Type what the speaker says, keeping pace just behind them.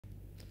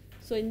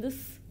So in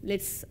this,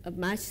 let's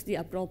match the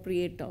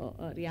appropriate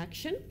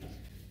reaction.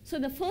 So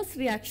the first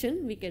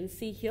reaction we can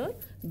see here,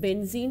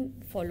 benzene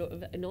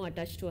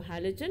attached to a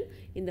halogen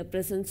in the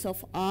presence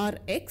of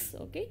Rx,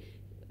 okay,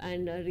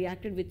 and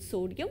reacted with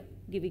sodium,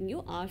 giving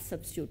you R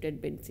substituted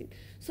benzene.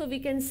 So we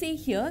can see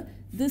here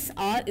this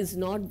R is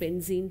not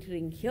benzene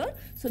ring here.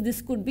 So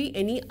this could be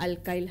any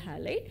alkyl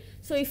halide.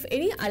 So if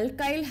any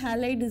alkyl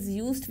halide is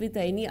used with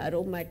any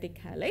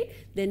aromatic halide,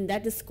 then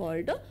that is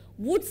called a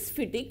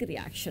Woods-Fittig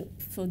reaction.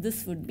 So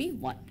this would be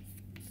 1.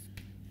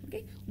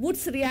 Okay.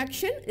 Woods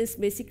reaction is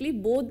basically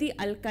both the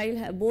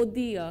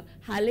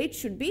halide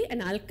should be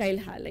an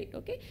alkyl halide.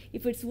 Okay.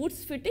 If it's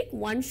Woods-Fittig,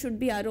 one should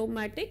be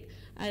aromatic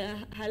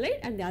halide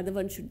and the other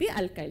one should be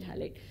alkyl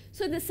halide.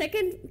 So in the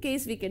second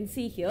case we can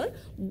see here,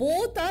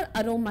 both are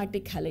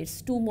aromatic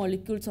halides, 2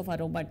 molecules of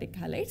aromatic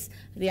halides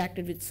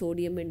reacted with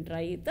sodium and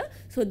dry ether.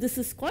 So this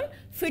is called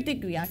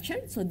Fittig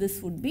reaction. So this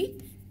would be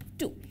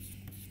 2.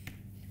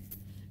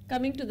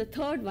 Coming to the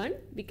third one,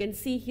 we can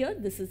see here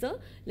this is a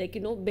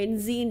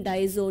benzene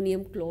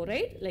diazonium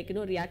chloride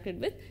reacted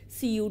with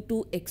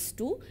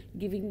Cu2X2,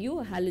 giving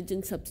you a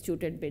halogen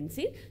substituted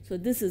benzene. So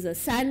this is a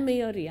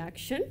Sandmeyer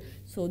reaction.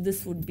 So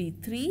this would be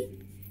 3.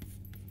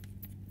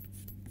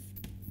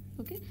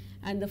 Okay.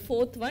 And the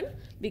fourth one,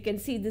 we can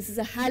see this is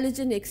a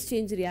halogen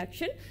exchange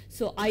reaction.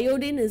 So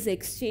iodine is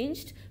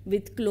exchanged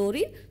with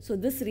chlorine. So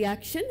this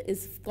reaction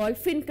is called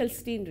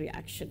Finkelstein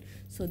reaction.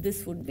 So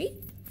this would be